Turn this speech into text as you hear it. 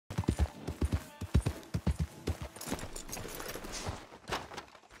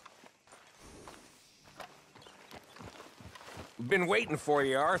been waiting for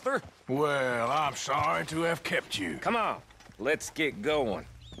you, Arthur. Well, I'm sorry to have kept you. Come on, let's get going.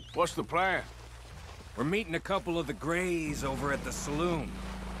 What's the plan? We're meeting a couple of the Greys over at the saloon.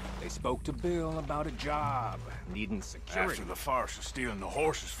 They spoke to Bill about a job, needing security. After the farce of stealing the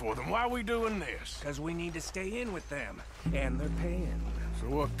horses for them, why are we doing this? Because we need to stay in with them, and they're paying. So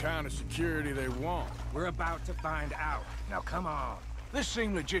what kind of security they want? We're about to find out. Now come on. This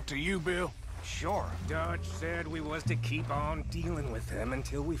seem legit to you, Bill? Sure. Dutch said we was to keep on dealing with them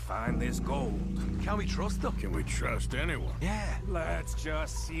until we find this gold. Can we trust them? Can we trust anyone? Yeah. Let's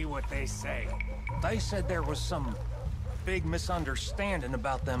just see what they say. They said there was some big misunderstanding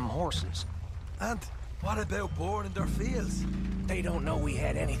about them horses. And what about boarding their fields? They don't know we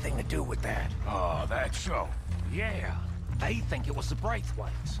had anything to do with that. Oh, that's so. Yeah. They think it was the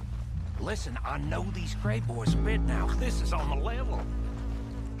Braithwaites. Listen, I know these Grey boys a bit now. This is on the level.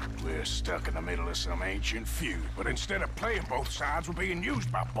 We're stuck in the middle of some ancient feud, but instead of playing both sides, we're being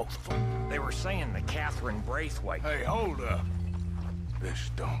used by both of them. They were saying that Catherine Braithwaite... Hey, hold up. This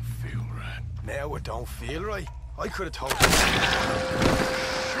don't feel right. Now it don't feel right. I could have told you.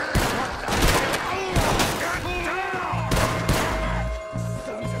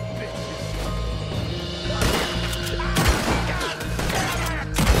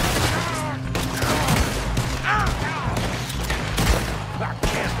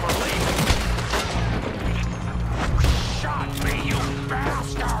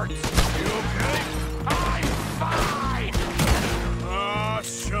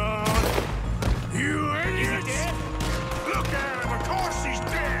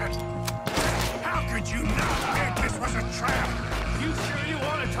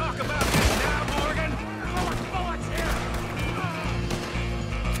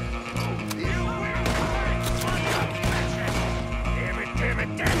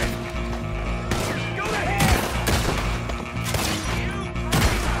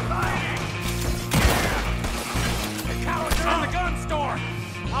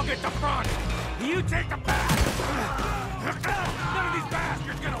 I'll get the front. You take the back. None of these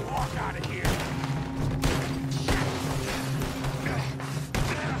bastards gonna walk out of here.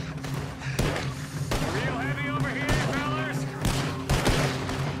 Real heavy over here, fellas.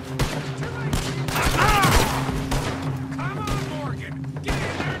 Come on, Morgan. Get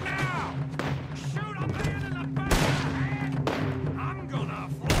in there now. Shoot a man in the back, man. I'm gonna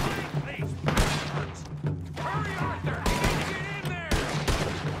flank these bastards. Hurry, Arthur.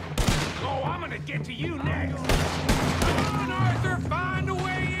 Get to you next. Come on, Arthur, find a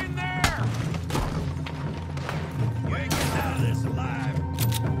way in there. You ain't getting out of this alive.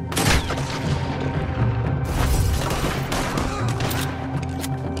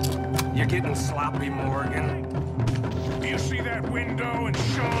 You're getting sloppy, Morgan. Do you see that window in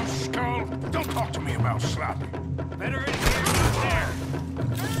Sean's skull? Don't talk to me about sloppy. Better in here than there.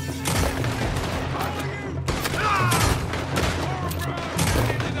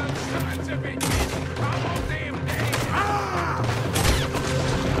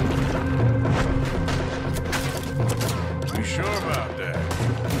 You sure about that?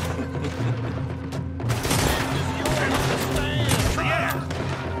 Yeah.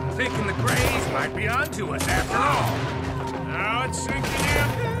 Thinking the Greys might be onto us after all. Now it's sinking in.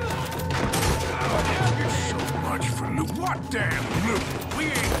 Oh, so much for loot. What damn loot? We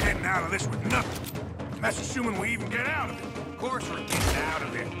ain't getting out of this with nothing. That's assuming we even get out of it. Of course we're getting out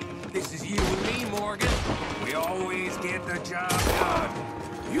of it. This is you and me, Morgan. We always get the job done.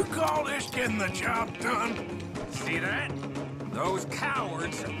 You call this getting the job done? See that? Those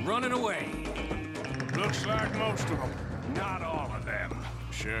cowards are running away. Looks like most of them. Not all of them.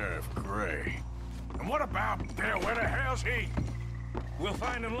 Sheriff Gray. And what about Bill? Where the hell's he? We'll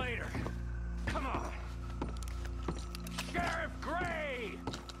find him later. Come on. Sheriff Gray!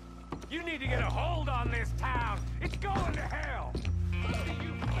 You need to get a hold on this town. It's going to hell. What do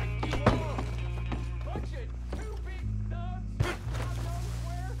you think you are? Bunch of two big thugs out of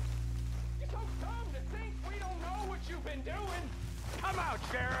nowhere? You're so dumb to think we don't know what you've been doing. Come out,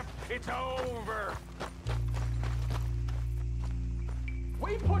 Sheriff. It's over.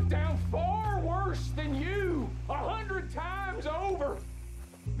 We put down far worse than you. 100 times over.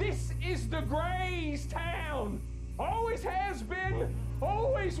 This is the Greys' town. Always has been,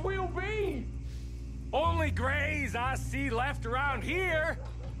 always will be. Only Greys I see left around here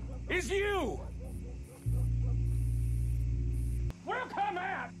is you. We'll come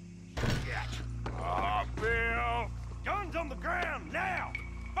out. Oh, Bill. Guns on the ground now.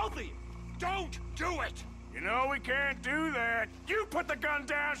 Both of you. Don't do it. You know we can't do that. You put the gun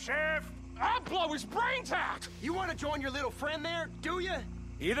down, Sheriff. I'll blow his brains out. You want to join your little friend there, do you?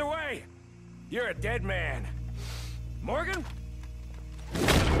 Either way, you're a dead man. Morgan,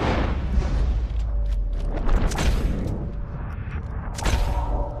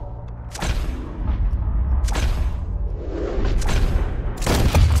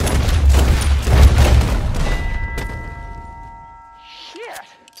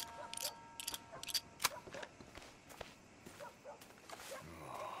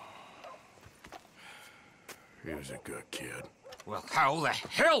 He was a good kid. Well, how the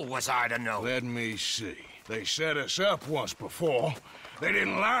hell was I to know? Let me see. They set us up once before. They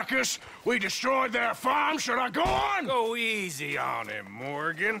didn't like us. We destroyed their farm. Should I go on? Go easy on him,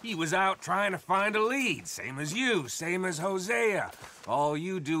 Morgan. He was out trying to find a lead, same as you, same as Hosea. All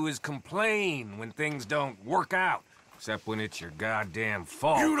you do is complain when things don't work out, except when it's your goddamn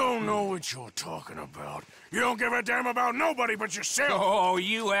fault. You don't know what you're talking about. You don't give a damn about nobody but yourself. Oh,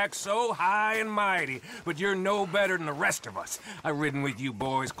 you act so high and mighty, but you're no better than the rest of us. I've ridden with you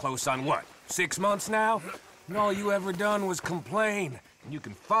boys close on what, 6 months now? And all you ever done was complain. You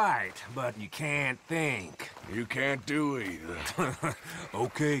can fight, but you can't think. You can't do either.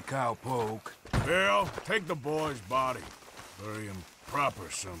 Okay, cowpoke. Bill, take the boy's body. Bury him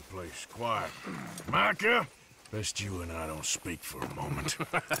proper someplace quiet. Micah, best you and I don't speak for a moment.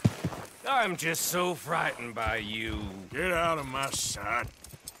 I'm just so frightened by you. Get out of my sight,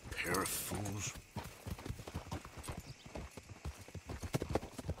 pair of fools.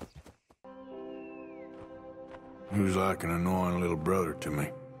 He was like an annoying little brother to me.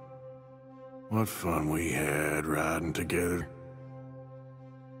 What fun we had riding together.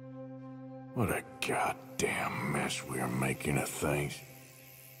 What a goddamn mess we were making of things.